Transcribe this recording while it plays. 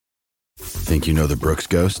Think you know the Brooks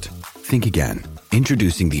Ghost? Think again.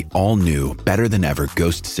 Introducing the all-new, better-than-ever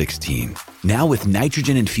Ghost 16. Now with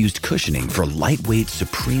nitrogen-infused cushioning for lightweight,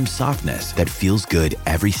 supreme softness that feels good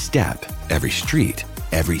every step, every street,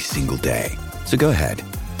 every single day. So go ahead,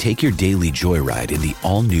 take your daily joyride in the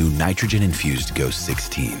all-new nitrogen-infused Ghost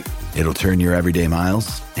 16. It'll turn your everyday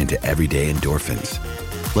miles into everyday endorphins.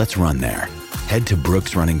 Let's run there. Head to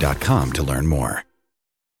brooksrunning.com to learn more.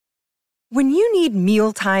 When you need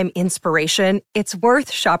mealtime inspiration, it's worth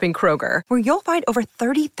shopping Kroger, where you'll find over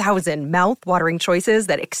 30,000 mouth-watering choices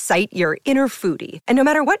that excite your inner foodie. And no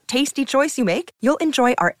matter what tasty choice you make, you'll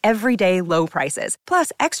enjoy our everyday low prices,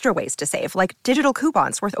 plus extra ways to save, like digital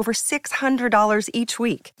coupons worth over $600 each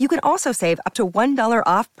week. You can also save up to $1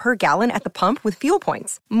 off per gallon at the pump with fuel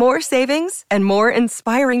points. More savings and more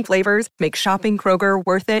inspiring flavors make shopping Kroger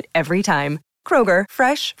worth it every time. Kroger,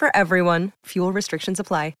 fresh for everyone. Fuel restrictions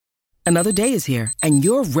apply. Another day is here, and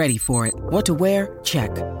you're ready for it. What to wear? Check.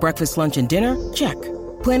 Breakfast, lunch, and dinner? Check.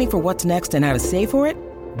 Planning for what's next and how to save for it?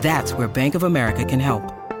 That's where Bank of America can help.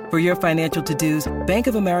 For your financial to-dos, Bank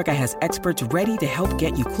of America has experts ready to help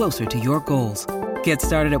get you closer to your goals. Get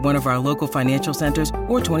started at one of our local financial centers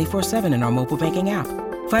or 24/7 in our mobile banking app.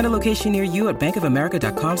 Find a location near you at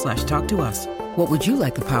bankofamerica.com/talktous. What would you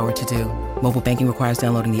like the power to do? Mobile banking requires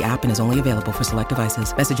downloading the app and is only available for select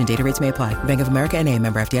devices. Message and data rates may apply. Bank of America N.A.,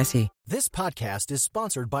 member FDIC. This podcast is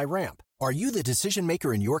sponsored by Ramp. Are you the decision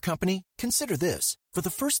maker in your company? Consider this. For the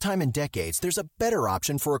first time in decades, there's a better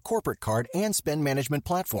option for a corporate card and spend management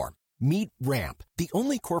platform. Meet Ramp, the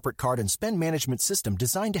only corporate card and spend management system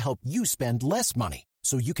designed to help you spend less money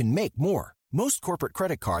so you can make more. Most corporate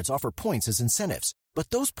credit cards offer points as incentives, but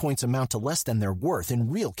those points amount to less than their worth in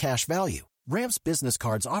real cash value. Ramp's business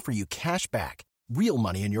cards offer you cash back, real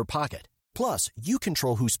money in your pocket. Plus, you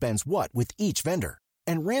control who spends what with each vendor.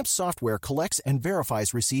 And Ramp's software collects and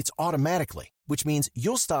verifies receipts automatically, which means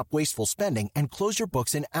you'll stop wasteful spending and close your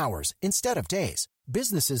books in hours instead of days.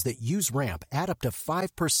 Businesses that use Ramp add up to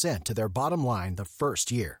 5% to their bottom line the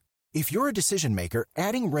first year. If you're a decision maker,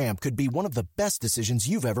 adding Ramp could be one of the best decisions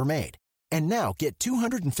you've ever made. And now get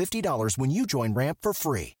 $250 when you join Ramp for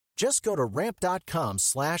free. Just go to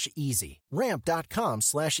ramp.com/easy.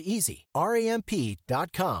 Ramp.com/easy.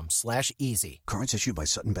 RAMP.com/easy. Cards issued by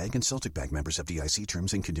Sutton Bank and Celtic Bank, members of FDIC.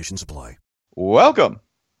 Terms and conditions apply. Welcome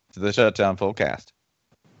to the Shutdown Fullcast.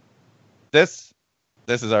 This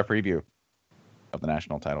is our preview of the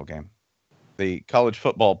national title game. The college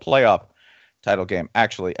football playoff title game.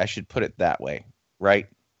 Actually, I should put it that way, right?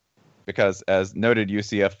 Because as noted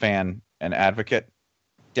UCF fan and advocate,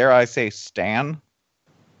 dare I say stan,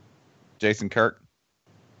 Jason Kirk,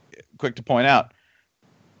 quick to point out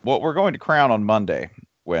what we're going to crown on Monday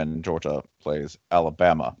when Georgia plays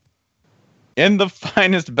Alabama in the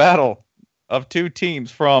finest battle of two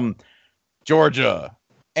teams from Georgia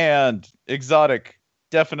and exotic,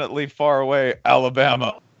 definitely far away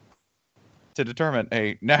Alabama to determine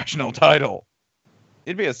a national title.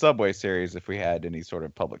 It'd be a Subway series if we had any sort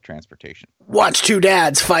of public transportation. Watch two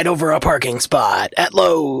dads fight over a parking spot at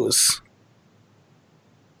Lowe's.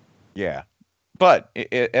 Yeah, but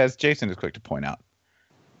as Jason is quick to point out,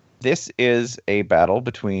 this is a battle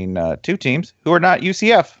between two teams who are not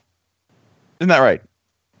UCF. Isn't that right?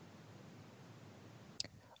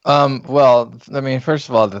 Well, I mean, first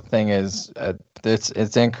of all, the thing is,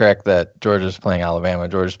 it's incorrect that Georgia's playing Alabama.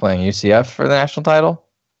 Georgia's playing UCF for the national title.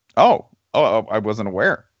 Oh, I wasn't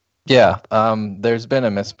aware. Yeah, there's been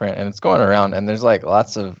a misprint, and it's going around, and there's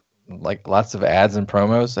lots of ads and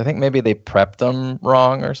promos. I think maybe they prepped them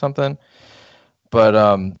wrong or something. But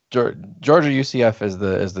Georgia UCF is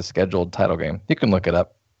the scheduled title game. You can look it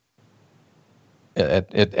up.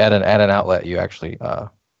 At an outlet you actually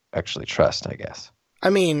trust, I guess. I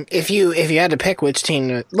mean, if you had to pick which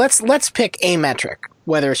team, let's pick a metric,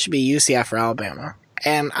 whether it should be UCF or Alabama,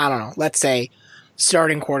 and I don't know. Let's say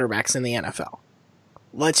starting quarterbacks in the NFL.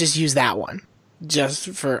 Let's just use that one,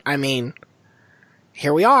 just for. I mean,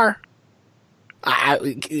 here we are.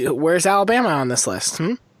 Where's Alabama on this list?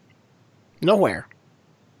 Nowhere.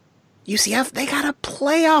 UCF, they got a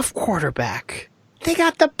playoff quarterback. They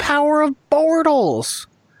got the power of Bortles.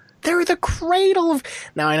 They're the cradle of...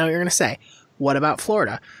 Now, I know what you're going to say. What about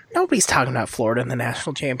Florida? Nobody's talking about Florida in the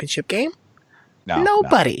national championship game. No,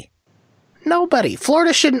 Nobody.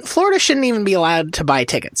 Florida shouldn't even be allowed to buy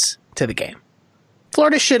tickets to the game.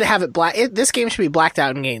 Florida should have it this game should be blacked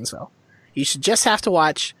out in Gainesville. You should just have to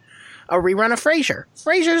watch a rerun of Frasier.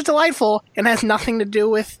 Frasier is delightful and has nothing to do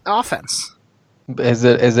with offense. Is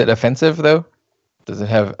it offensive though? Does it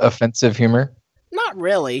have offensive humor? Not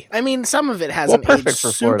really. I mean, some of it hasn't aged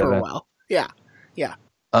super well. Yeah.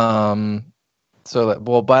 So,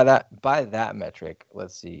 well, by that metric,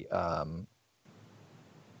 let's see.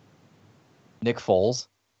 Nick Foles,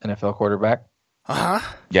 NFL quarterback.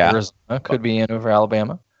 Yeah. Arizona could be in over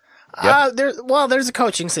Alabama. There's a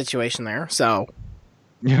coaching situation there, so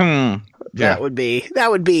Yeah. that would be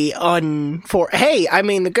Hey, I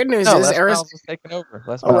mean, the good news is Les Arizona Miles is taking over.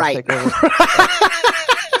 Les Miles right. taking over.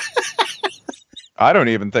 I don't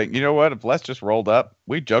even think, you know what, if Les just rolled up,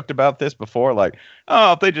 we joked about this before, like,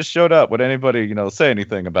 oh, if they just showed up, would anybody, say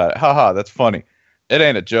anything about it? Haha, that's funny. It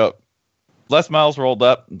ain't a joke. Les Miles rolled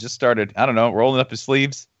up and just started, I don't know, rolling up his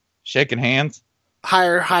sleeves, shaking hands.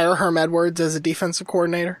 hire Herm Edwards as a defensive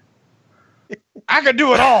coordinator. I could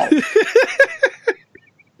do it all.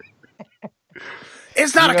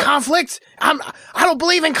 It's not a conflict. I don't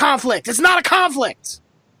believe in conflict. It's not a conflict.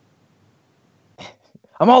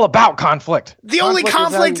 I'm all about conflict. The only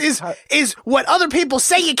conflict is what other people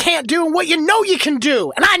say you can't do and what you know you can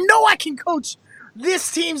do. And I know I can coach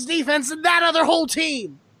this team's defense and that other whole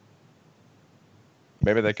team.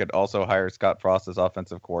 Maybe they could also hire Scott Frost as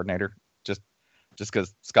offensive coordinator, just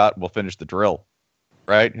because Scott will finish the drill,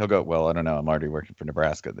 right? He'll go, well, I don't know, I'm already working for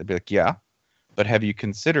Nebraska. They'd be like, yeah, but have you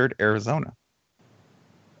considered Arizona?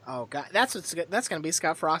 Oh God, that's going to be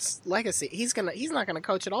Scott Frost's legacy. He's not gonna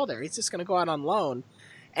coach at all there. He's just gonna go out on loan,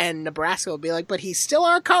 and Nebraska will be like, but he's still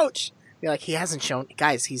our coach. Be like, he hasn't shown,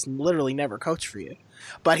 guys. He's literally never coached for you,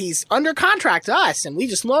 but he's under contract to us, and we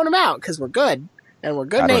just loan him out because we're good and we're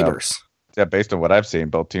good neighbors. Yeah, based on what I've seen,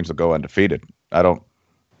 both teams will go undefeated. I don't.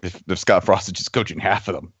 If Scott Frost is just coaching half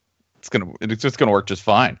of them, it's just gonna work just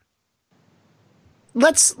fine.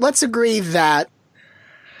 Let's agree that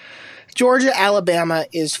Georgia, Alabama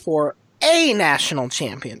is for a national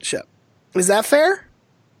championship. Is that fair?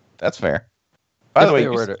 That's fair. By the way,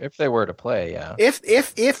 if they were to play, yeah. If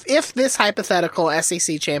this hypothetical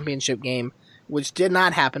SEC championship game, which did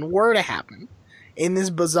not happen, were to happen in this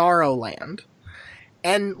bizarro land,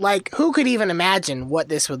 and like, who could even imagine what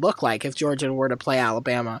this would look like if Georgia were to play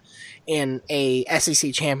Alabama in a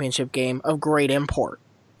SEC championship game of great import?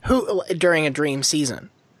 Who during a dream season?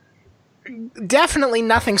 Definitely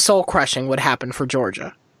nothing soul crushing would happen for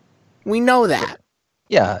Georgia. We know that.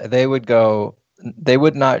 Yeah, they would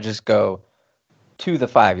not just go to the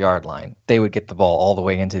 5-yard line. They would get the ball all the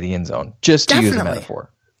way into the end zone, just to use a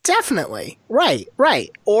metaphor. Definitely. Right.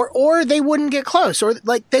 Or they wouldn't get close, or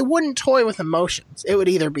like they wouldn't toy with emotions. It would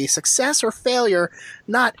either be success or failure,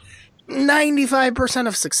 not 95%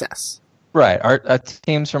 of success. Right. Our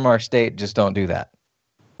teams from our state just don't do that.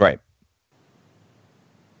 Right.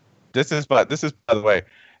 This is by the way,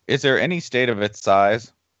 is there any state of its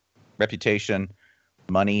size, reputation,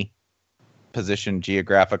 money, position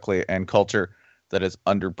geographically, and culture that has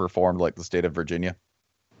underperformed like the state of Virginia?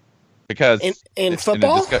 Because in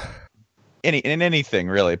football, in anything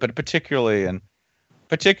really, but particularly in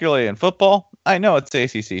football, I know it's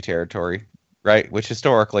ACC territory, right? Which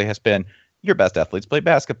historically has been your best athletes play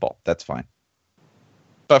basketball. That's fine.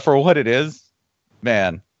 But for what it is,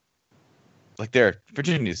 man, like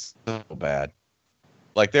Virginia's so bad.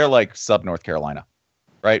 Like they're like sub North Carolina,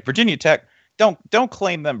 right? Virginia Tech, don't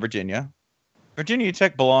claim them Virginia. Virginia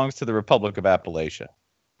Tech belongs to the Republic of Appalachia.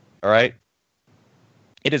 All right?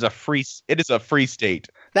 It is a free state.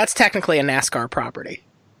 That's technically a NASCAR property.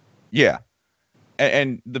 Yeah.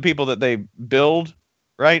 And the people that they build,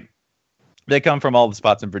 right? They come from all the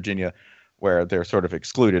spots in Virginia where they're sort of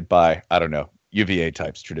excluded by, I don't know, UVA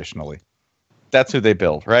types traditionally. That's who they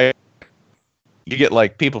build, right? You get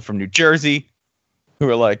like people from New Jersey who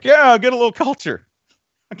are like, yeah, I'll get a little culture.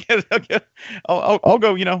 I'll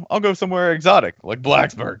go, I'll go somewhere exotic like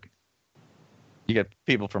Blacksburg. You get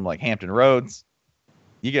people from like Hampton Roads.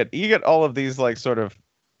 You get all of these like sort of,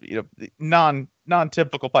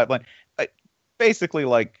 non-typical pipeline. Basically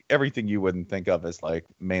like everything you wouldn't think of as like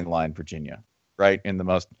mainline Virginia, right? In the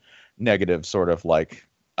most negative sort of like,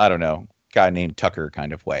 I don't know, guy named Tucker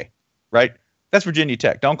kind of way, right? That's Virginia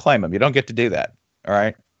Tech. Don't claim them. You don't get to do that. All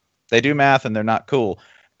right. They do math and they're not cool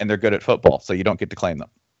and they're good at football. So you don't get to claim them.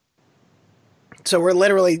 So we're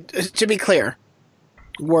literally, to be clear,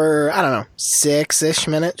 we're, I don't know, 6-ish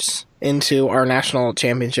minutes into our national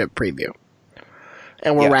championship preview.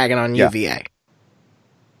 And we're ragging on UVA.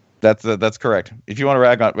 That's correct. If you want to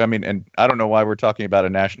rag on, and I don't know why we're talking about a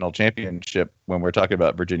national championship when we're talking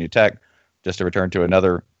about Virginia Tech, just to return to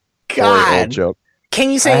another old joke. Can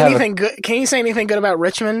you say anything good? Can you say anything good about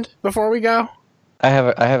Richmond before we go? I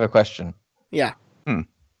have a question. Yeah.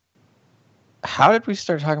 How did we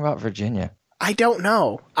start talking about Virginia? I don't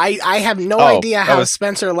know. I have no idea how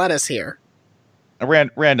Spencer led us here. A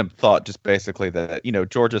random thought, just basically that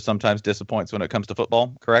Georgia sometimes disappoints when it comes to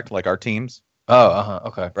football. Correct, like our teams.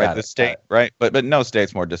 Okay. Right. Got The it, state, right? But no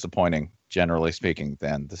state's more disappointing, generally speaking,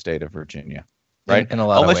 than the state of Virginia. Right. In a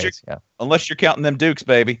lot of ways. Yeah. Unless you're counting them Dukes,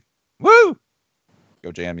 baby. Woo!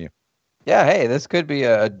 Go JMU. Yeah, hey, this could be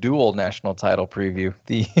a dual national title preview.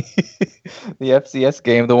 The the FCS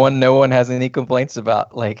game, the one no one has any complaints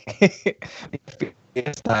about, like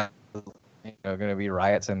it's not, going to be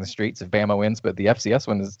riots in the streets if Bama wins, but the FCS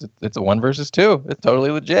one it's a 1 versus 2. It's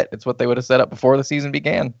totally legit. It's what they would have set up before the season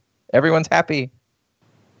began. Everyone's happy.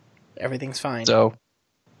 Everything's fine. So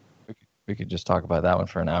we could just talk about that one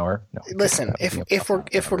for an hour. No, listen, if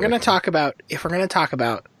we're gonna talk about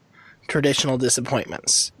traditional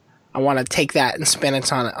disappointments, I want to take that and spin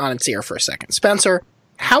it on its ear for a second. Spencer,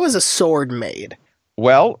 how is a sword made?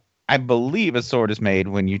 Well, I believe a sword is made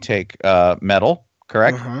when you take metal,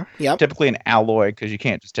 correct? Mm-hmm. Yep. Typically an alloy, because you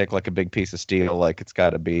can't just take like a big piece of steel. Like it's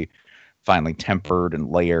got to be finely tempered and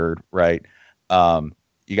layered, right?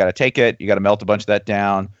 You got to take it. You got to melt a bunch of that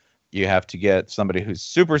down. You have to get somebody who's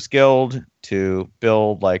super skilled to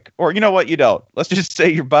build or you know what? You don't. Let's just say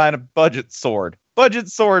you're buying a budget sword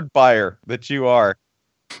buyer that you are.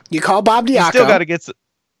 You call Bob Diaco. You still got to get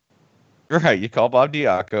right. You call Bob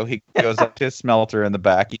Diaco. He goes up to his smelter in the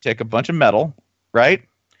back. You take a bunch of metal, right?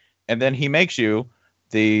 And then he makes you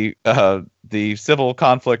the civil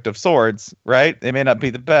conflict of swords, right? They may not be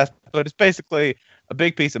the best, but it's basically a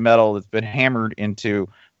big piece of metal that's been hammered into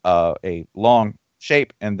a long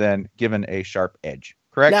shape and then given a sharp edge.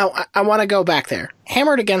 Correct? Now, I want to go back there.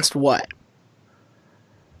 Hammered against what?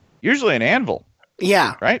 Usually an anvil.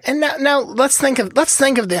 Yeah. Right? And now let's think of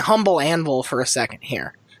the humble anvil for a second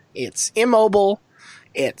here. It's immobile.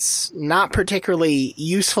 It's not particularly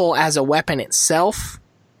useful as a weapon itself,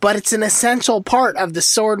 but it's an essential part of the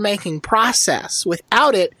sword making process.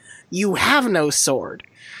 Without it, you have no sword.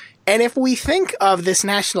 And if we think of this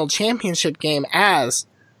national championship game as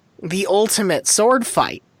the ultimate sword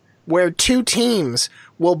fight, where two teams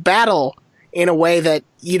will battle in a way that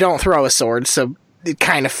you don't throw a sword, so it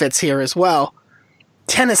kind of fits here as well.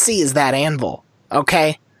 Tennessee is that anvil,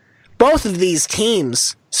 okay? Both of these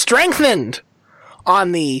teams strengthened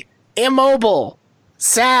on the immobile,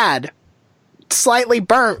 sad, slightly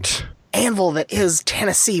burnt anvil that is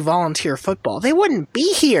Tennessee volunteer football. They wouldn't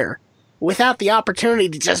be here without the opportunity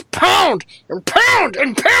to just pound and pound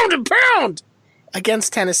and pound and pound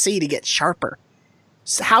against Tennessee to get sharper.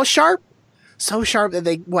 So how sharp? So sharp that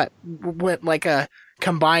they went like a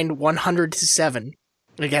combined 100-7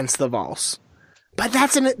 against the Vols. But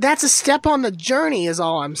that's a step on the journey is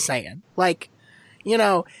all I'm saying. Like, you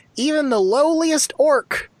know, even the lowliest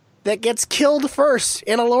orc that gets killed first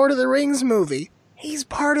in a Lord of the Rings movie, he's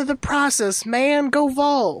part of the process, man. Go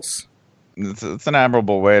Vols. It's an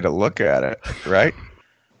admirable way to look at it, right?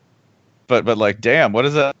 but like, damn, what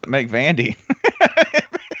does that make Vandy?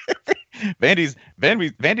 Vandy's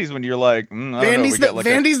when you're like,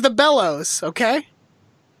 Vandy's the bellows, okay?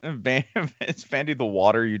 It's Vandy the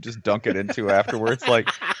water you just dunk it into afterwards. Like,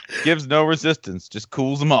 gives no resistance, just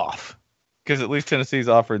cools them off. Because at least Tennessee's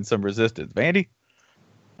offering some resistance. Vandy,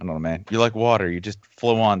 I don't know, man. You're like water. You just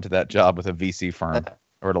flow on to that job with a VC firm.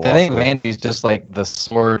 Or I think Vandy's just like the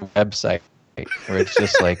sword website, where it's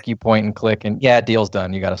just like you point and click and deal's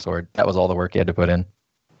done. You got a sword. That was all the work you had to put in.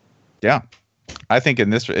 Yeah. I think in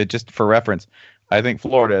this, just for reference, I think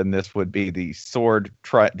Florida in this would be the sword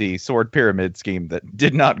pyramid scheme that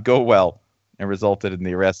did not go well and resulted in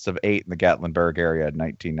the arrests of 8 in the Gatlinburg area in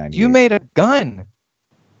 1998. You made a gun.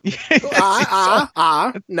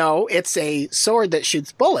 No, it's a sword that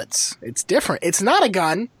shoots bullets. It's different. It's not a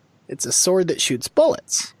gun. It's a sword that shoots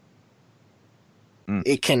bullets.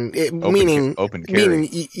 It can, meaning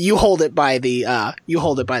you hold it by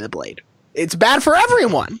the blade. It's bad for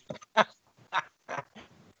everyone.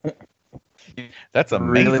 That's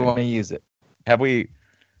amazing. Really want to use it. Have we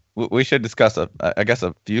should discuss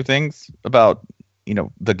a few things about,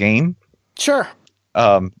 the game. Sure.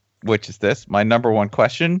 Which is this. My number one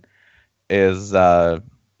question is, do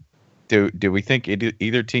we think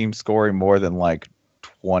either team scoring more than like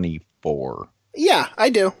 24? Yeah, I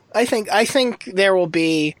do. I think there will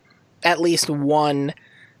be at least one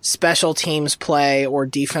special teams play or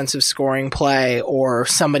defensive scoring play or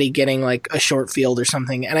somebody getting like a short field or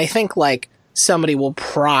something. And I think like somebody will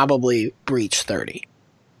probably breach 30.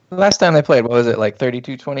 Last time they played, what was it, like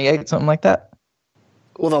 32-28, something like that?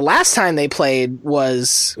 Well, the last time they played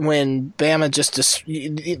was when Bama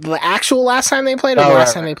the actual last time they played, or the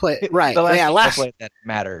last time they played, right? The last time they played that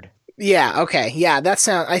mattered. Yeah. Okay. Yeah.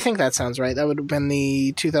 I think that sounds right. That would have been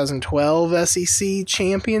the 2012 SEC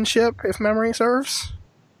championship, if memory serves.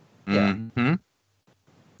 Yeah. Mm-hmm.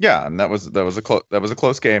 Yeah, and that was a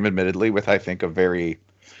close game, admittedly, with I think a very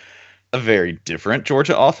a very different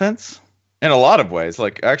Georgia offense in a lot of ways.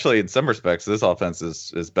 Like, actually, in some respects, this offense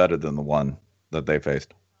is better than the one that they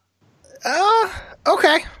faced.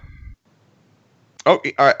 Okay. Oh,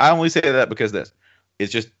 all right. I only say that because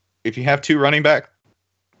it's just, if you have two running back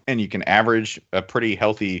and you can average a pretty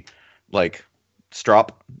healthy, like,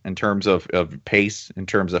 strop in terms of pace, in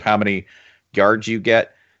terms of how many yards you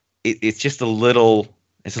get, it's just a little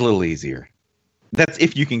easier. That's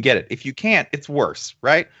if you can get it. If you can't, it's worse,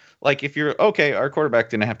 right? Like, if you're, okay, our quarterback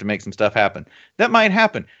didn't have to make some stuff happen. That might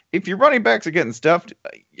happen. If your running backs are getting stuffed,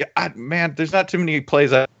 man, there's not too many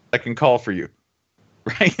plays I can call for you,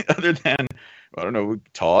 right? Other than, I don't know,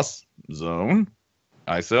 toss, zone,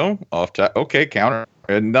 ISO, off time, okay, counter,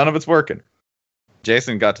 and none of it's working.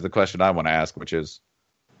 Jason got to the question I want to ask, which is,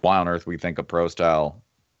 why on earth we think a pro-style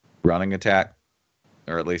running attack,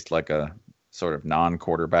 or at least like a sort of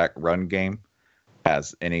non-quarterback run game,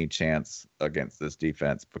 has any chance against this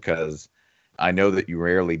defense? Because I know that you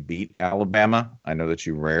rarely beat Alabama. I know that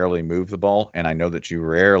you rarely move the ball, and I know that you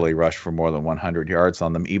rarely rush for more than 100 yards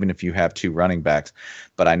on them, even if you have two running backs.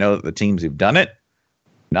 But I know that the teams who've done it,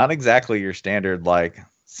 not exactly your standard like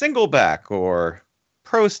single back or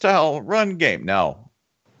pro-style run game. No,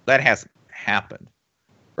 that hasn't happened,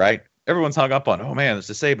 right? Everyone's hung up on, oh man, it's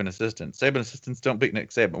a Saban assistant. Saban assistants don't beat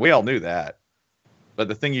Nick Saban. We all knew that. But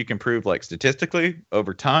the thing you can prove, like, statistically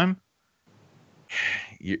over time,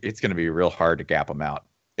 it's going to be real hard to gap them out.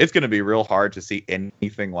 It's going to be real hard to see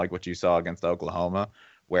anything like what you saw against Oklahoma,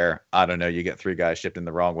 where, I don't know, you get three guys shifting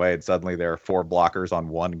the wrong way and suddenly there are four blockers on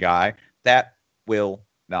one guy. That will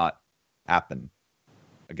not happen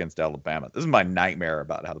against Alabama. This is my nightmare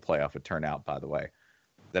about how the playoff would turn out, by the way,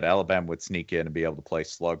 that Alabama would sneak in and be able to play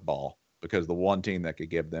slug ball, because the one team that could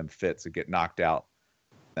give them fits would get knocked out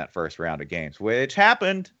in that first round of games, which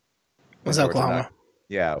happened. Was Oklahoma.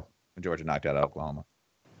 When Georgia knocked out Oklahoma.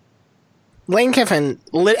 Lane Kiffin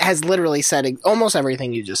has literally said almost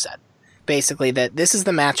everything you just said. Basically, that this is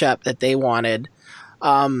the matchup that they wanted.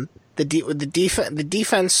 The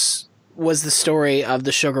defense was the story of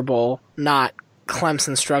the Sugar Bowl, not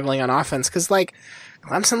Clemson struggling on offense. Because, like,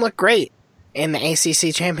 Clemson looked great in the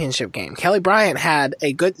ACC championship game. Kelly Bryant had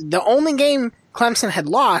the only game Clemson had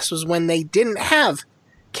lost was when they didn't have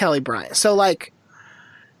Kelly Bryant. So, like,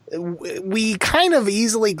 we kind of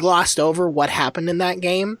easily glossed over what happened in that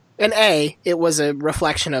game. And it was a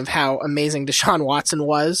reflection of how amazing Deshaun Watson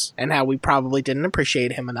was and how we probably didn't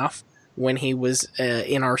appreciate him enough when he was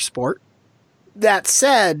in our sport. That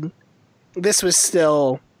said, this was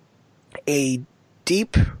still a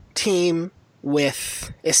deep team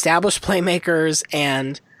with established playmakers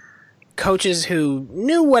and coaches who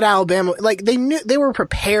knew what Alabama, like, they were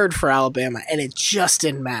prepared for Alabama, and it just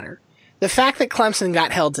didn't matter. The fact that Clemson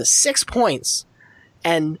got held to 6 points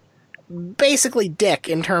and basically dick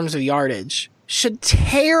in terms of yardage should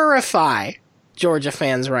terrify Georgia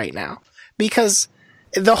fans right now, because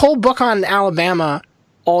the whole book on Alabama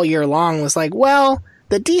all year long was like, well,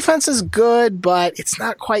 the defense is good, but it's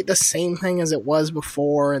not quite the same thing as it was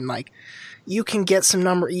before. And, like, you can get some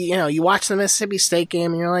you watch the Mississippi State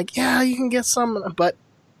game and you're like, yeah, you can get some, but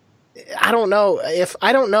I don't know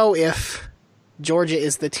if Georgia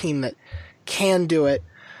is the team that can do it,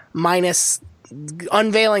 minus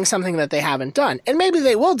unveiling something that they haven't done. And maybe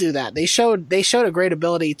they will do that. They showed a great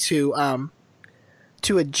ability to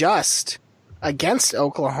adjust against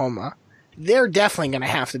Oklahoma. They're definitely going to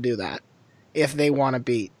have to do that if they want to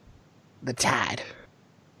beat the Tide.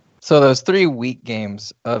 So those 3 weak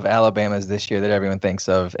games of Alabama's this year that everyone thinks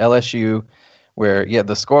of, LSU, where,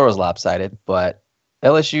 the score was lopsided, but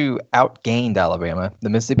LSU outgained Alabama. The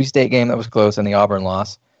Mississippi State game that was close and the Auburn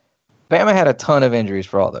loss. Bama had a ton of injuries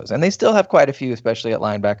for all those, and they still have quite a few, especially at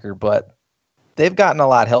linebacker, but they've gotten a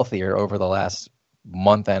lot healthier over the last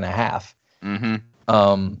month and a half.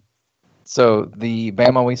 Mm-hmm. So the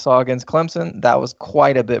Bama we saw against Clemson, that was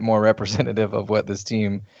quite a bit more representative of what this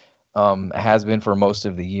team has been for most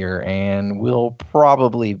of the year, and will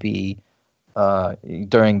probably be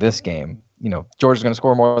during this game. Georgia's going to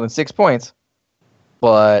score more than 6 points,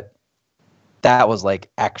 but that was like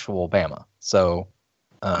actual Bama. So,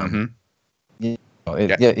 it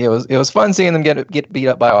was fun seeing them get beat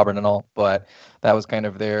up by Auburn and all, but that was kind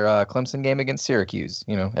of their Clemson game against Syracuse.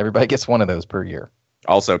 Everybody gets one of those per year.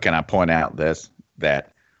 Also, can I point out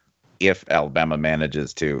that if Alabama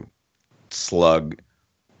manages to slug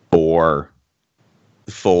or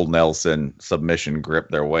full Nelson submission grip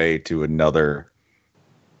their way to another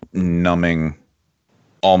numbing,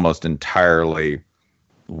 almost entirely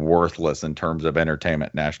worthless in terms of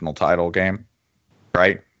entertainment national title game,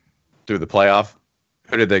 right? Through the playoff,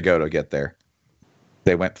 who did they go to get there?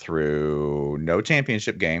 They went through no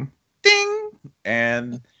championship game.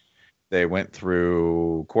 and they went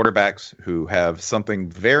through quarterbacks who have something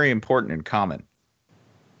very important in common.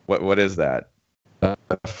 What is that?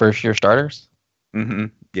 First-year starters? Mm-hmm.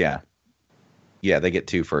 Yeah. Yeah, they get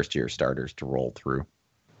 2 first-year starters to roll through,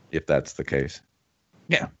 if that's the case.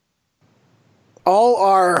 Yeah. All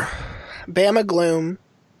our Bama gloom.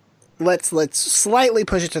 Let's slightly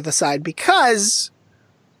push it to the side because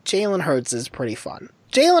Jalen Hurts is pretty fun.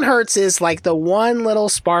 Jalen Hurts is like the one little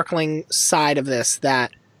sparkling side of this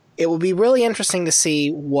that it will be really interesting to see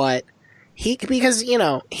what because,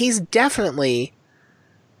 he's definitely,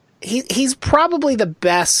 he's probably the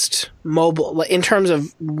best mobile in terms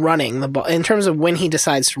of running the ball, in terms of when he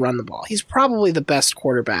decides to run the ball. He's probably the best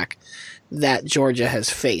quarterback that Georgia has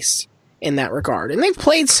faced in that regard. And they've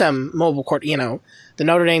played some mobile the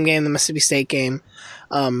Notre Dame game, the Mississippi State game,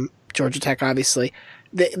 Georgia Tech, obviously.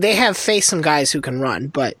 They have faced some guys who can run,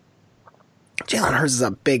 but Jalen Hurts is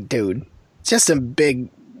a big dude. Just a big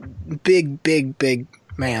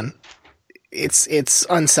man. It's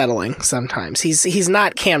unsettling sometimes. He's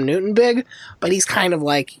not Cam Newton big, but he's kind of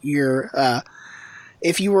like your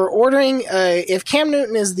if you were ordering if Cam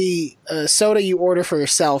Newton is the soda you order for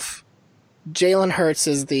yourself, Jalen Hurts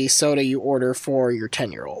is the soda you order for your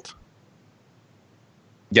 10-year-old.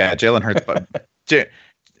 Yeah, Jalen Hurts. But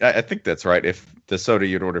I think that's right. If the soda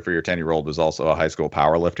you'd order for your 10-year-old was also a high school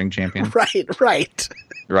powerlifting champion. Right.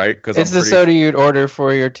 Right? Because it's the soda you'd order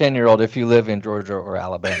for your 10-year-old if you live in Georgia or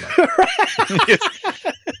Alabama.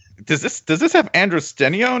 Does this have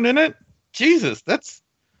androstenedione in it? Jesus, that's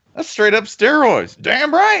straight up steroids.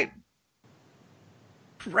 Damn right.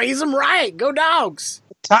 Raise them right. Go Dogs.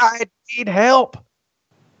 The Tide need help.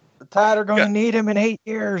 The Tide are going to need him in 8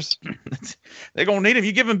 years. They're going to need him.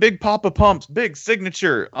 You give him Big Papa pumps, big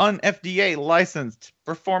signature, un-FDA licensed,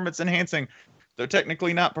 performance enhancing. They're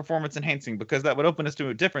technically not performance enhancing because that would open us to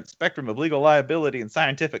a different spectrum of legal liability and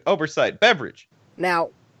scientific oversight beverage.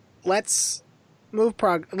 Now, let's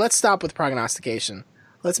stop with prognostication.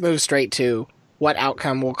 Let's move straight to what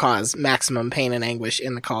outcome will cause maximum pain and anguish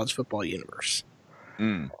in the college football universe.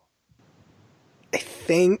 I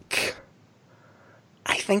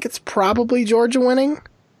think it's probably Georgia winning,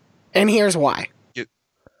 and here's why.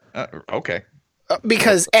 Okay.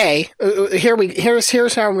 Because here's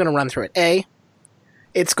how I'm going to run through it. A,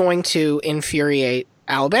 it's going to infuriate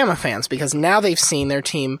Alabama fans because now they've seen their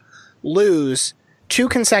team lose 2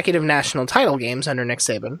 consecutive national title games under Nick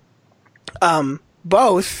Saban.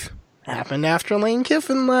 Both happened after Lane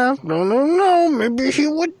Kiffin left. No, maybe he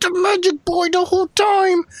was the magic boy the whole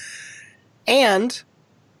time. And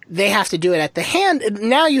they have to do it at the hand.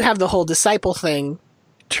 Now you have the whole disciple thing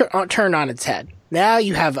turned on its head. Now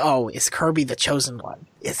you have, is Kirby the chosen one?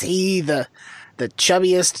 Is he the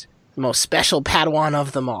chubbiest, most special Padawan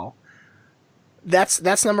of them all?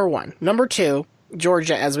 That's number one. Number two,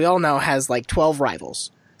 Georgia, as we all know, has like 12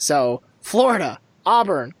 rivals. So Florida,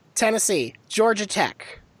 Auburn, Tennessee, Georgia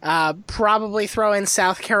Tech, probably throw in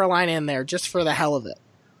South Carolina in there just for the hell of it.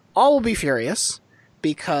 All will be furious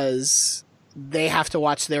because they have to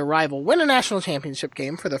watch their rival win a national championship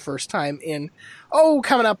game for the first time in,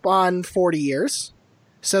 coming up on 40 years.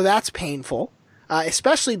 So that's painful,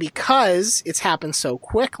 especially because it's happened so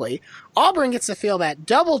quickly. Auburn gets to feel that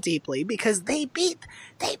double deeply because they beat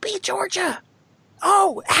Georgia.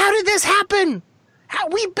 Oh, how did this happen?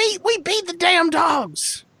 We beat the damn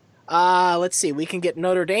Dogs. Let's see. We can get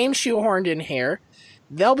Notre Dame shoehorned in here.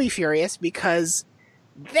 They'll be furious because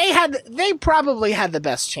they probably had the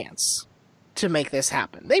best chance to make this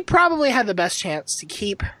happen. They probably had the best chance to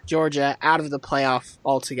keep Georgia out of the playoff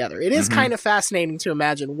altogether. It is kind of fascinating to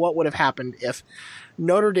imagine what would have happened if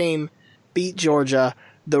Notre Dame beat Georgia,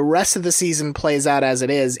 the rest of the season plays out as it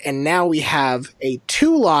is, and now we have a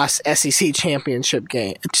 2-loss SEC championship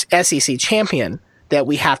game, SEC champion that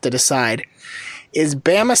we have to decide. Is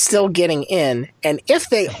Bama still getting in? And if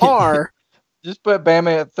they are... Just put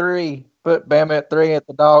Bama at 3. Put Bama at 3 at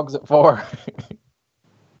the Dogs at 4.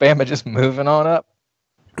 Bama just moving on up.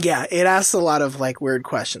 Yeah, it asks a lot of like weird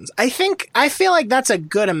questions. I feel like that's a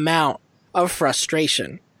good amount of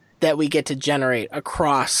frustration that we get to generate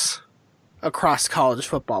across college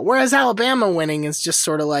football. Whereas Alabama winning is just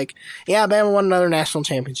sort of like, yeah, Bama won another national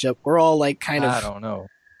championship. We're all like kind of... I don't know.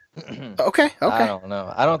 Okay. I don't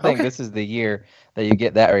know. I don't think this is the year that you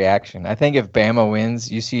get that reaction. I think if Bama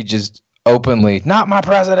wins, you see just openly, not my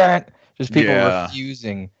president, just people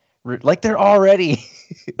refusing. Like they're already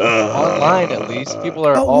online, at least. People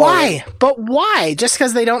are why? But why? Just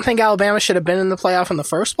because they don't think Alabama should have been in the playoff in the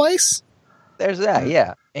first place? There's that,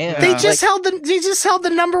 yeah. And they just held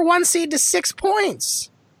the number 1 seed to 6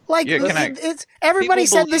 points. Like everybody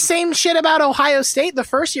said the same shit about Ohio State the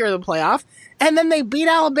first year of the playoff, and then they beat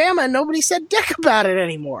Alabama, and nobody said dick about it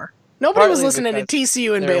anymore. Nobody was listening to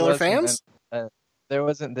TCU and Baylor fans. There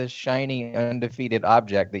wasn't this shiny, undefeated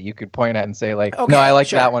object that you could point at and say, like, Okay, no, I like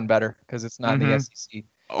sure. that one better because it's not in the SEC.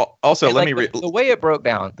 Also, And, let like, me read. the way it broke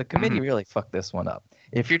down, the committee really fucked this one up.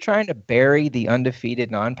 If you're trying to bury the undefeated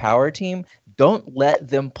non-power team, don't let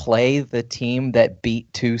them play the team that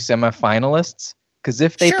beat 2 semifinalists. Because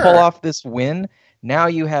if they pull off this win, now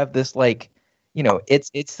you have this, like, you know,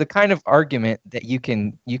 it's the kind of argument that you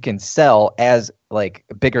can sell as like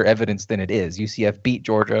bigger evidence than it is. UCF beat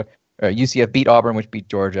Georgia, or UCF beat Auburn, which beat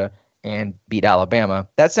Georgia, and beat Alabama.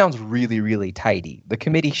 That sounds really, really tidy. The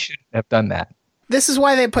committee shouldn't have done that. This is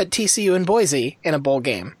why they put TCU and Boise in a bowl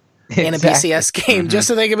game, in a Exactly. BCS game, just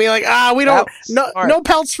so they can be like, we don't, no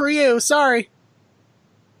pelts for you. Sorry.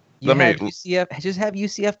 Have UCF, just have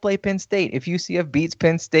UCF play Penn State. If UCF beats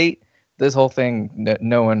Penn State, this whole thing,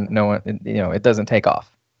 no one, you know, it doesn't take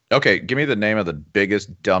off. Okay, give me the name of the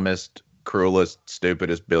biggest, dumbest, cruelest,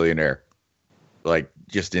 stupidest billionaire. Like,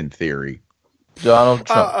 just in theory. Donald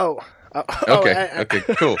Trump. Okay,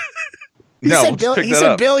 cool. He said billionaire.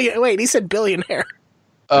 I said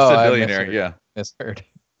billionaire, yeah. Misheard.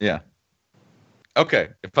 Yeah. Okay,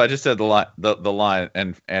 if I just said the line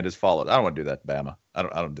and is followed, I don't want to do that to Bama. I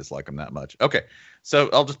don't dislike him that much. Okay, so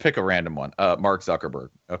I'll just pick a random one. Mark Zuckerberg.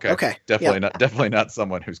 Okay. Definitely not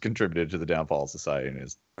someone who's contributed to the downfall of society and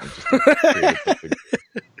is just created something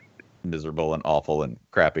miserable and awful and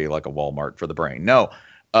crappy like a Walmart for the brain. No,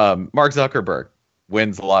 Mark Zuckerberg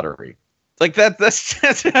wins the lottery. Like that's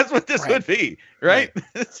what this would be, right?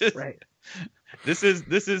 Right. This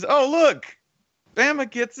is. Oh, look, Bama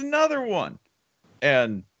gets another one.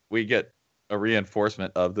 And we get a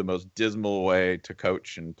reinforcement of the most dismal way to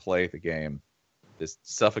coach and play the game. This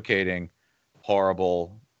suffocating,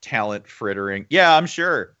 horrible, talent frittering. Yeah, I'm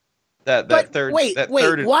sure that third.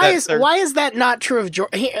 Why is that not true of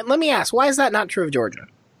Georgia? Let me ask. Why is that not true of Georgia?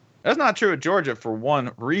 That's not true of Georgia for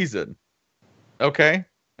one reason. Okay,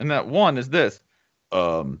 and that one is this.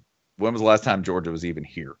 When was the last time Georgia was even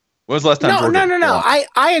here? When was the last time Georgia? No.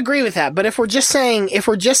 I agree with that. But if we're just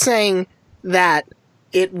saying that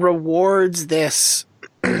it rewards this,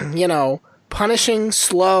 you know, punishing,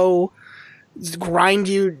 slow, grind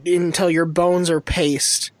you until your bones are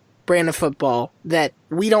paste brand of football that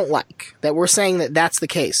we don't like, that we're saying that that's the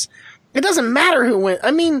case. It doesn't matter who wins. I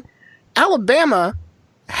mean, Alabama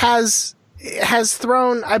has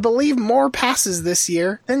thrown, I believe, more passes this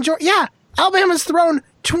year than Georgia. Yeah, Alabama's thrown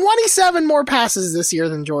 27 more passes this year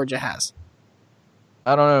than Georgia has.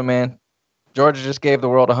 I don't know, man. Georgia just gave the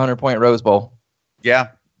world a 100-point Rose Bowl. Yeah.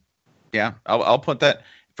 I'll put that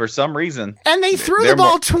for some reason. And they threw the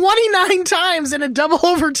ball 29 times in a double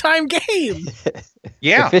overtime game.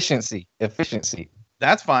 Yeah. Efficiency.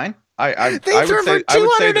 That's fine. They threw for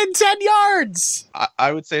 210 yards.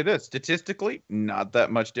 I would say this. Statistically, not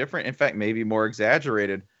that much different. In fact, maybe more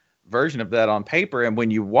exaggerated version of that on paper. And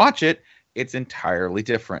when you watch it, it's entirely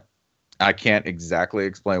different. I can't exactly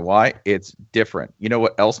explain why. It's different. You know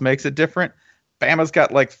what else makes it different? Bama's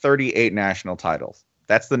got like 38 national titles.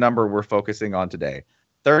 That's the number we're focusing on today.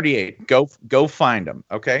 38. Go find them,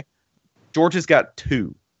 okay? Georgia's got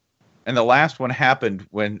 2. And the last one happened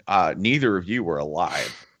when neither of you were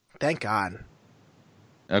alive. Thank God.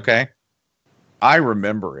 Okay? I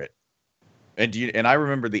remember it. And I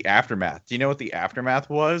remember the aftermath. Do you know what the aftermath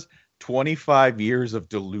was? 25 years of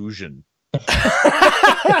delusion.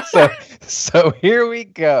 So here we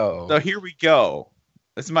go.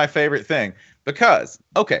 This is my favorite thing because,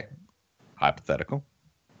 okay, hypothetical.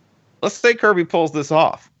 Let's say Kirby pulls this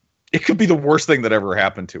off. It could be the worst thing that ever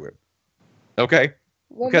happened to him. Okay?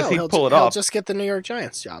 Well, because he'll just get the New York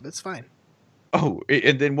Giants job. It's fine. Oh,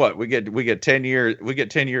 and then what? We get 10 years. We get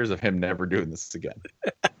 10 years of him never doing this again.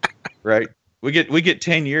 Right? We get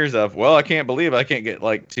 10 years of, well, I can't believe I can't get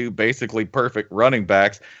like 2 basically perfect running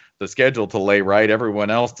backs. The schedule to lay right,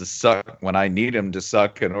 everyone else to suck when I need him to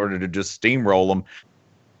suck in order to just steamroll them.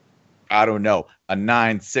 I don't know, a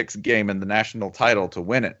 9-6 game in the national title to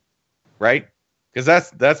win it, right?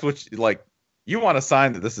 Because that's what you want a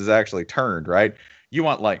sign that this is actually turned, right? You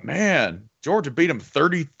want like, man, Georgia beat them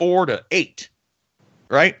 34-8,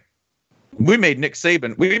 right? We made Nick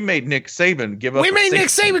Saban give up. We made Nick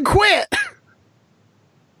Saban quit.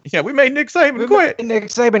 Yeah, we made Nick Saban quit. Nick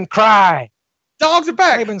Saban cry. Dogs are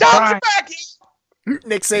back. Dogs are back.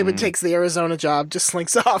 Nick Saban takes the Arizona job, just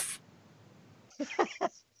slinks off.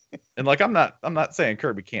 And like, I'm not saying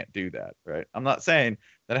Kirby can't do that, right? I'm not saying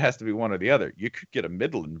that it has to be one or the other. You could get a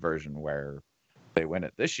Midland version where they win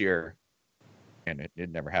it this year and it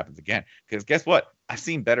never happens again. Because guess what? I've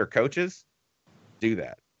seen better coaches do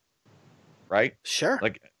that, right? Sure.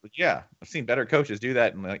 Like, yeah, I've seen better coaches do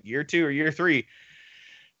that in like year 2 or year 3,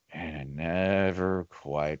 and it never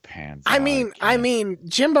quite pans out. I mean,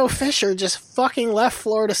 Jimbo Fisher just fucking left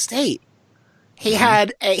Florida State. He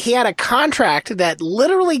Mm-hmm. had a contract that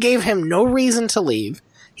literally gave him no reason to leave.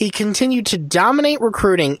 He continued to dominate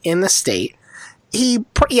recruiting in the state.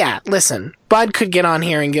 Listen, Bud could get on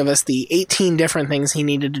here and give us the 18 different things he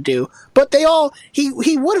needed to do, but he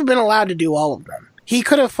would have been allowed to do all of them. He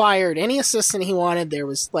could have fired any assistant he wanted. There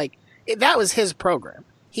was that was his program.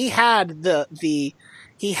 He had the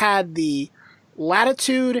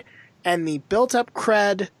latitude and the built up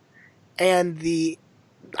cred and the,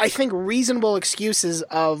 I think, reasonable excuses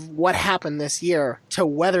of what happened this year to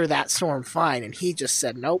weather that storm fine. And he just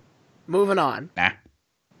said, nope, moving on. Nah.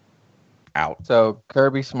 Out. So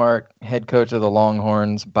Kirby Smart, head coach of the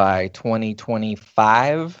Longhorns by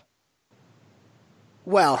 2025.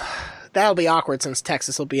 Well, that'll be awkward since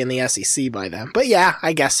Texas will be in the SEC by then. But yeah,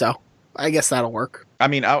 I guess so. I guess that'll work. I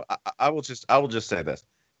mean, I will just say this: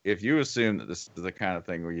 if you assume that this is the kind of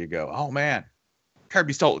thing where you go, "Oh man,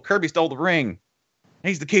 Kirby stole the ring,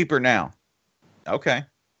 he's the keeper now," okay,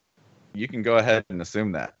 you can go ahead and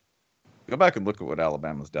assume that. Go back and look at what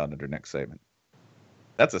Alabama's done under Nick Saban.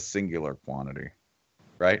 That's a singular quantity,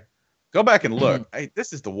 right? Go back and look.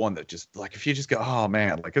 This is the one that just, like, if you just go, oh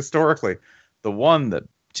man, like historically, the one that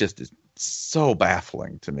just is so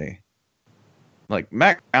baffling to me. Like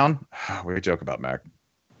Mac Brown, we joke about Mac.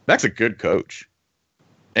 Mac's a good coach.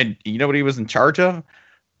 And you know what he was in charge of?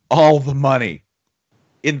 All the money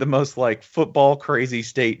in the most like football crazy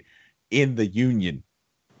state in the union.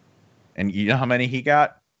 And you know how many he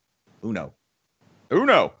got? Uno.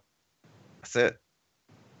 That's it.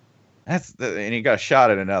 And he got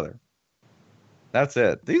shot at another. That's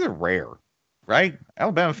it. These are rare, right?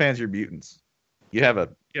 Alabama fans, you're mutants. You have a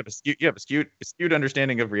skewed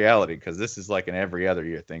understanding of reality, because this is like an every other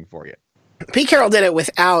year thing for you. Pete Carroll did it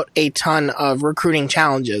without a ton of recruiting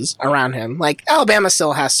challenges around him. Like, Alabama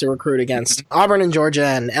still has to recruit against Auburn and Georgia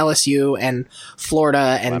and LSU and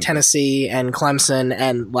Florida and Clemson. Tennessee and Clemson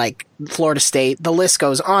and like Florida State. The list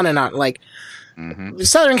goes on and on. Like,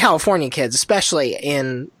 Southern California kids, especially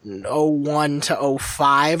in 01 to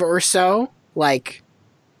 05 or so, like,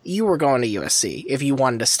 you were going to USC if you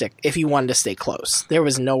wanted to stay close. There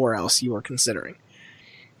was nowhere else you were considering.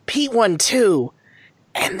 Pete won 2,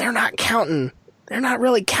 and they're not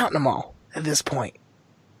really counting them all at this point.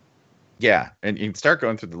 Yeah, and you can start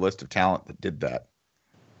going through the list of talent that did that.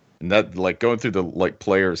 And that, like, going through the like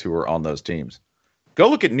players who were on those teams. Go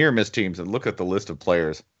look at near miss teams and look at the list of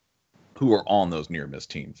players who are on those near miss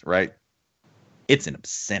teams, right? It's an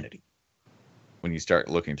obscenity when you start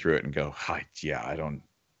looking through it and go,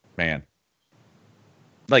 man.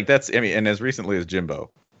 Like, and as recently as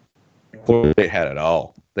Jimbo, they had it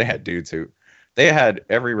all. They had dudes they had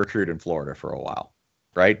every recruit in Florida for a while,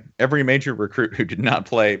 right? Every major recruit who did not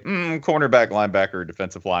play cornerback, linebacker, or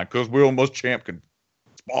defensive line, because Will Muschamp can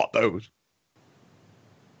spot those.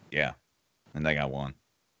 Yeah, and they got one.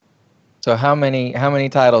 So how many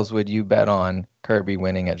titles would you bet on Kirby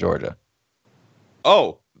winning at Georgia?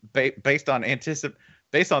 Oh, based on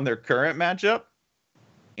their current matchup,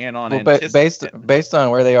 and on based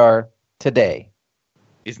on where they are today.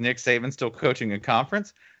 Is Nick Saban still coaching a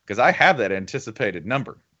conference? Because I have that anticipated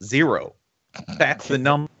number, 0. That's the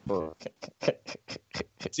number.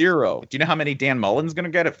 0. Do you know how many Dan Mullen's going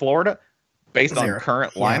to get at Florida based 0. on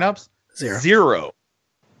current lineups? 0. 0.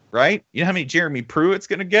 Right? You know how many Jeremy Pruitt's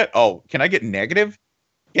going to get? Oh, can I get negative?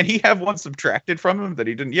 Can he have one subtracted from him that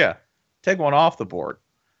he didn't? Yeah. Take one off the board.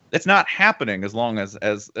 It's not happening as long as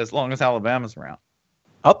Alabama's around.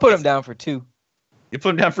 I'll put him down for 2. You put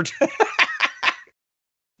him down for 2.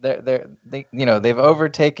 They've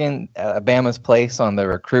overtaken Alabama's place on the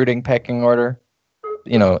recruiting pecking order.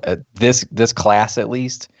 This class at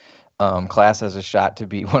least. Class has a shot to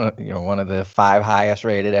be one of the 5 highest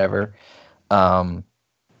rated ever.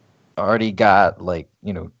 Already got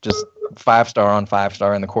just 5-star on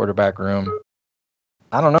 5-star in the quarterback room.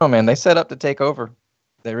 I don't know, man. They set up to take over.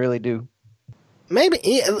 They really do. Maybe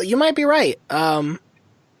you might be right.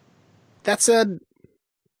 That said,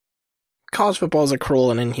 college football is a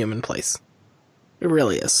cruel and inhuman place. It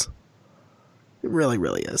really is. It really,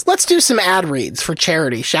 really is. Let's do some ad reads for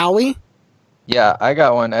charity, shall we? Yeah, I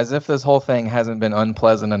got one. As if this whole thing hasn't been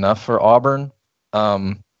unpleasant enough for Auburn.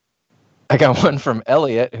 I got one from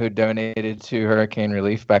Elliot, who donated to Hurricane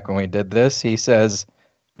Relief back when we did this. He says,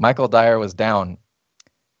 Michael Dyer was down,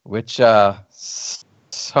 which,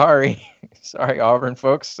 sorry, Auburn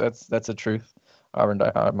folks. That's the truth.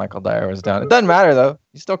 Michael Dyer was down. It doesn't matter though.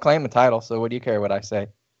 You still claim the title. So what do you care what I say?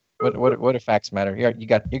 What do facts matter? You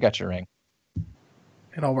got your ring.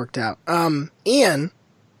 It all worked out. Ian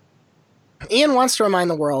wants to remind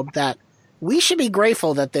the world that we should be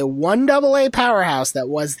grateful that the 1AA powerhouse that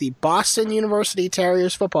was the Boston University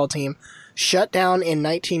Terriers football team shut down in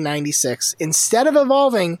 1996 instead of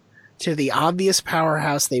evolving to the obvious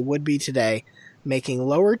powerhouse they would be today, making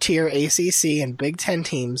lower tier ACC and Big Ten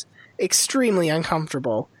teams extremely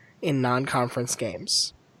uncomfortable in non-conference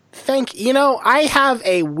games. I have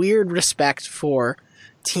a weird respect for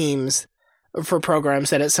teams, for programs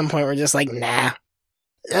that at some point were just like, nah,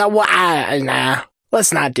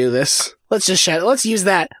 let's not do this. Let's use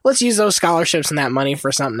those scholarships and that money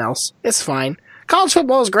for something else. It's fine. College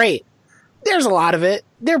football is great. There's a lot of it.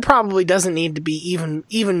 There probably doesn't need to be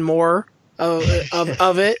even more of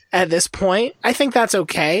it at this point. I think that's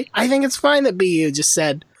okay. I think it's fine that BU just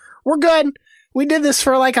said, we're good. We did this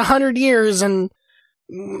for like 100 years and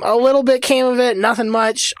a little bit came of it, nothing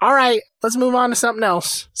much. All right, let's move on to something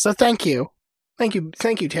else. So thank you. Thank you,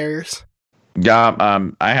 Terriers. Yeah,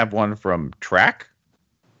 I have one from Track,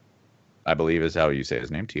 I believe is how you say his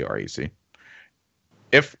name, TREC.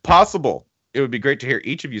 If possible, it would be great to hear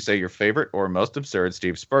each of you say your favorite or most absurd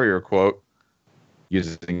Steve Spurrier quote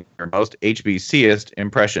using your most HBCist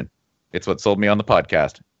impression. It's what sold me on the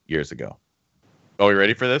podcast years ago. Oh, you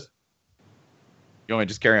ready for this? You want me to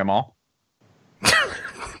just carry them all?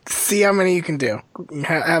 See how many you can do.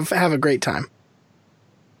 Have a great time.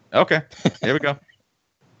 Okay, here we go.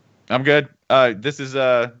 I'm good. This is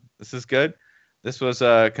good. This was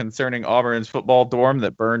concerning Auburn's football dorm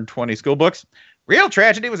that burned 20 school books. Real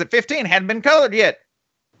tragedy was at 15, hadn't been colored yet.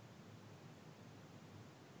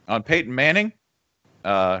 On Peyton Manning,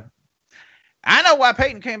 I know why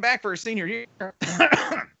Peyton came back for his senior year.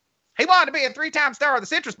 He wanted to be a 3-time star of the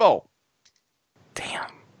Citrus Bowl.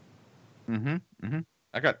 Damn.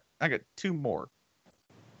 I got 2 more.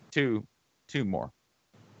 Two more.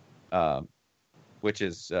 Which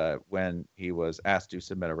is when he was asked to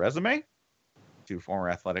submit a resume to former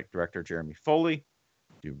athletic director Jeremy Foley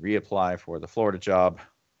to reapply for the Florida job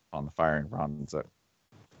on the firing of Ron Zook.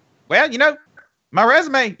 Well, my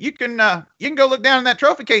resume, you can go look down in that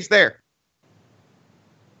trophy case there.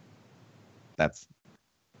 That's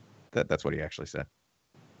what he actually said.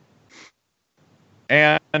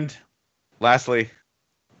 And lastly,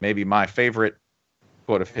 maybe my favorite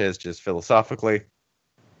quote of his, just philosophically,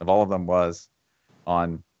 of all of them, was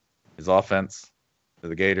on his offense for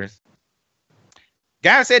the Gators.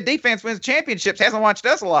 Guy who said defense wins championships hasn't watched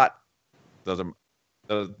us a lot. Those are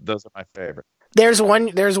my favorite. There's one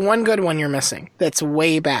good one you're missing. That's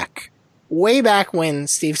way back when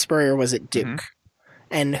Steve Spurrier was at Duke. Mm-hmm.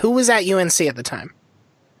 And who was at UNC at the time?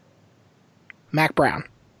 Mac Brown.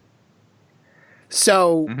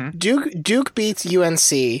 So Duke beats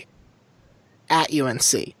UNC at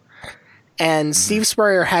UNC. And Steve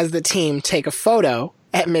Spurrier has the team take a photo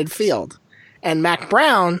at midfield. And Mac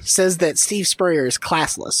Brown says that Steve Spurrier is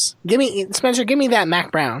classless. Spencer, give me that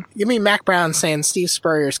Mac Brown. Give me Mac Brown saying Steve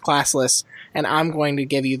Spurrier is classless, and I'm going to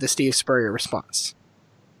give you the Steve Spurrier response.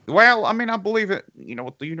 Well, I mean, I believe it,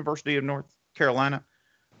 with the University of North Carolina,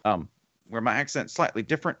 where my accent's slightly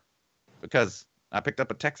different because I picked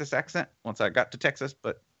up a Texas accent once I got to Texas,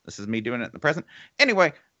 but this is me doing it in the present.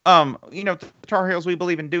 Anyway, the Tar Heels, we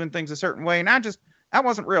believe in doing things a certain way, and I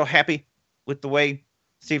wasn't real happy with the way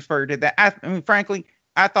Steve Spurrier did that. I mean, frankly,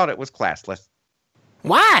 I thought it was classless.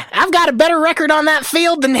 Why? I've got a better record on that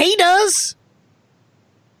field than he does.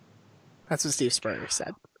 That's what Steve Spurrier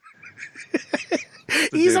said.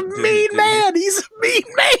 He's a mean man. He's a mean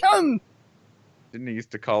man. Didn't he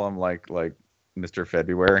used to call him like Mr.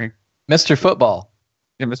 February? Mr. Football.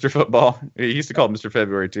 Yeah, Mr. Football. He used to call him Mr.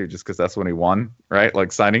 February too, just because that's when he won, right?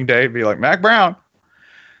 Like signing day, be like, Mac Brown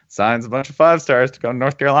signs a bunch of 5-stars to go to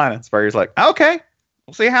North Carolina. Spurrier's like, okay,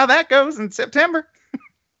 we'll see how that goes in September,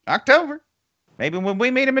 October, maybe when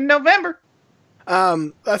we meet him in November.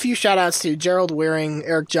 A few shout outs to Gerald Wearing,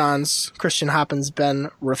 Eric Johns, Christian Hoppins, Ben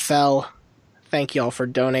Rafael. Thank you all for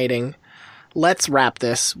donating. Let's wrap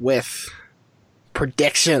this with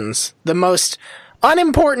predictions. The most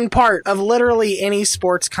unimportant part of literally any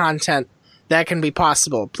sports content that can be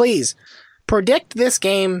possible. Please predict this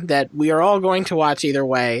game that we are all going to watch either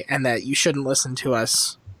way, and that you shouldn't listen to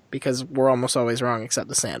us because we're almost always wrong except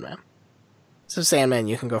the Sandman. So Sandman,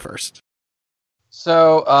 you can go first.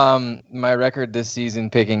 So my record this season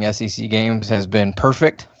picking SEC games has been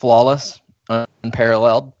perfect, flawless,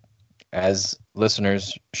 unparalleled, as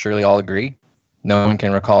listeners surely all agree. No one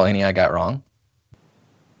can recall any I got wrong.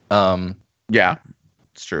 Yeah,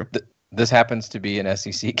 it's true. This happens to be an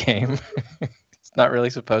SEC game. It's not really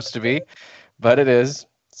supposed to be, but it is.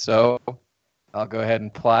 So I'll go ahead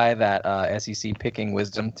and apply that SEC picking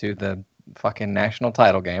wisdom to the fucking national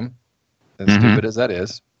title game, as stupid as that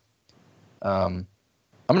is. I'm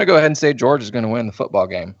gonna go ahead and say Georgia is gonna win the football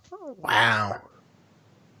game. Wow.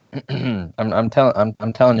 I'm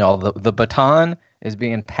telling y'all the baton is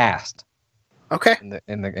being passed. Okay.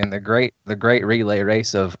 In the great relay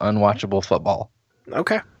race of unwatchable football.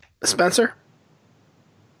 Okay. Spencer?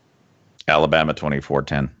 Alabama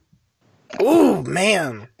 24-10. Ooh,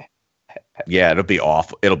 man. Yeah, it'll be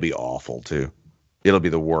awful. It'll be awful too. It'll be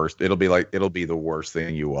the worst. It'll be the worst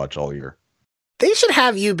thing you watch all year. They should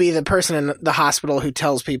have you be the person in the hospital who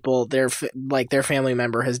tells people their family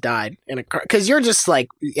member has died in a car. Because you're just like,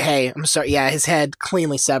 hey, I'm sorry. Yeah, his head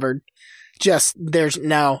cleanly severed. You're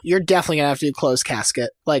definitely going to have to do closed casket.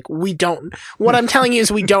 Like, what I'm telling you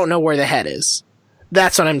is we don't know where the head is.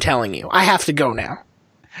 That's what I'm telling you. I have to go now.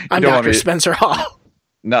 I'm Dr. Spencer Hall.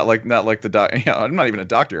 Not like the doc. Yeah, I'm not even a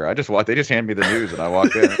doctor. They just hand me the news and I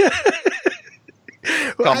walk in.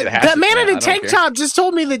 That man in a tank top just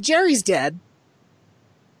told me that Jerry's dead.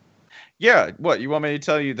 Yeah, what? You want me to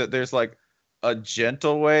tell you that there's like a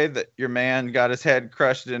gentle way that your man got his head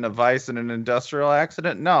crushed in a vice in an industrial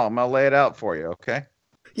accident? No, I'm gonna lay it out for you, okay?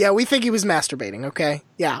 Yeah, we think he was masturbating, okay?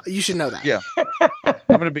 Yeah, you should know that. Yeah. I'm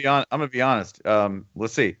gonna be honest.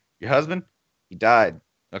 Let's see. Your husband, he died.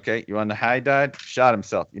 Okay, you want to know how he died? Shot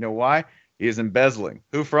himself. You know why? He was embezzling.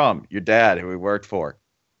 Who from? Your dad, who he worked for.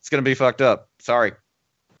 It's gonna be fucked up. Sorry.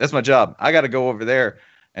 That's my job. I gotta go over there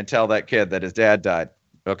and tell that kid that his dad died.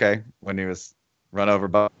 Okay, when he was run over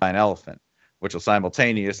by an elephant, which will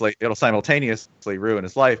simultaneously ruin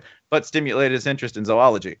his life, but stimulate his interest in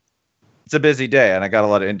zoology. It's a busy day, and I got a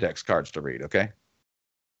lot of index cards to read. Okay,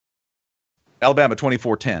 Alabama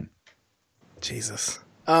 24-10. Jesus.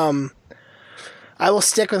 I will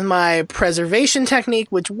stick with my preservation technique,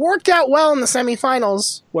 which worked out well in the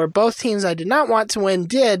semifinals, where both teams I did not want to win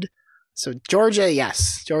did. So Georgia,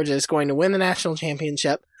 yes, Georgia is going to win the national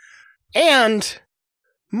championship, and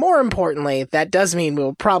more importantly, that does mean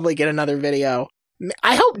we'll probably get another video.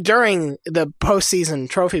 I hope during the postseason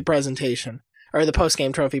trophy presentation, or the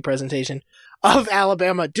postgame trophy presentation, of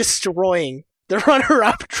Alabama destroying the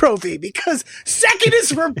runner-up trophy, because second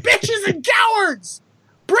is for bitches and cowards!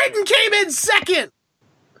 Britain came in second!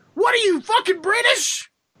 What are you, fucking British?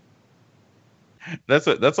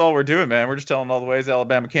 That's all we're doing, man. We're just telling all the ways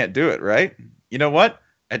Alabama can't do it, right? You know what?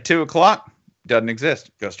 At 2 o'clock, doesn't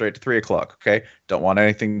exist. Go straight to 3 o'clock, okay? Don't want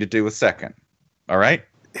anything to do with second. All right?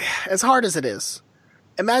 As hard as it is,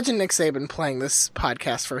 imagine Nick Saban playing this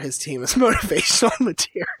podcast for his team as motivational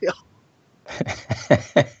material.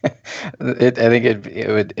 I think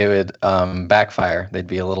it would backfire. They'd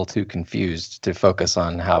be a little too confused to focus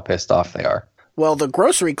on how pissed off they are. Well, the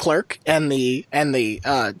grocery clerk and the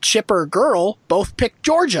chipper girl both picked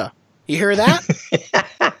Georgia. You hear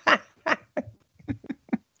that?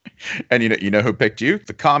 And you know who picked you?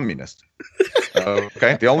 The communist.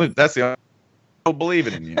 Okay, that's the only people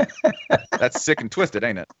believing in you. That's sick and twisted,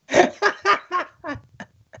 ain't it?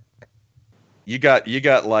 You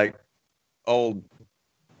got like old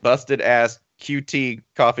busted ass QT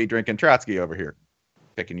coffee drinking Trotsky over here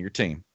picking your team.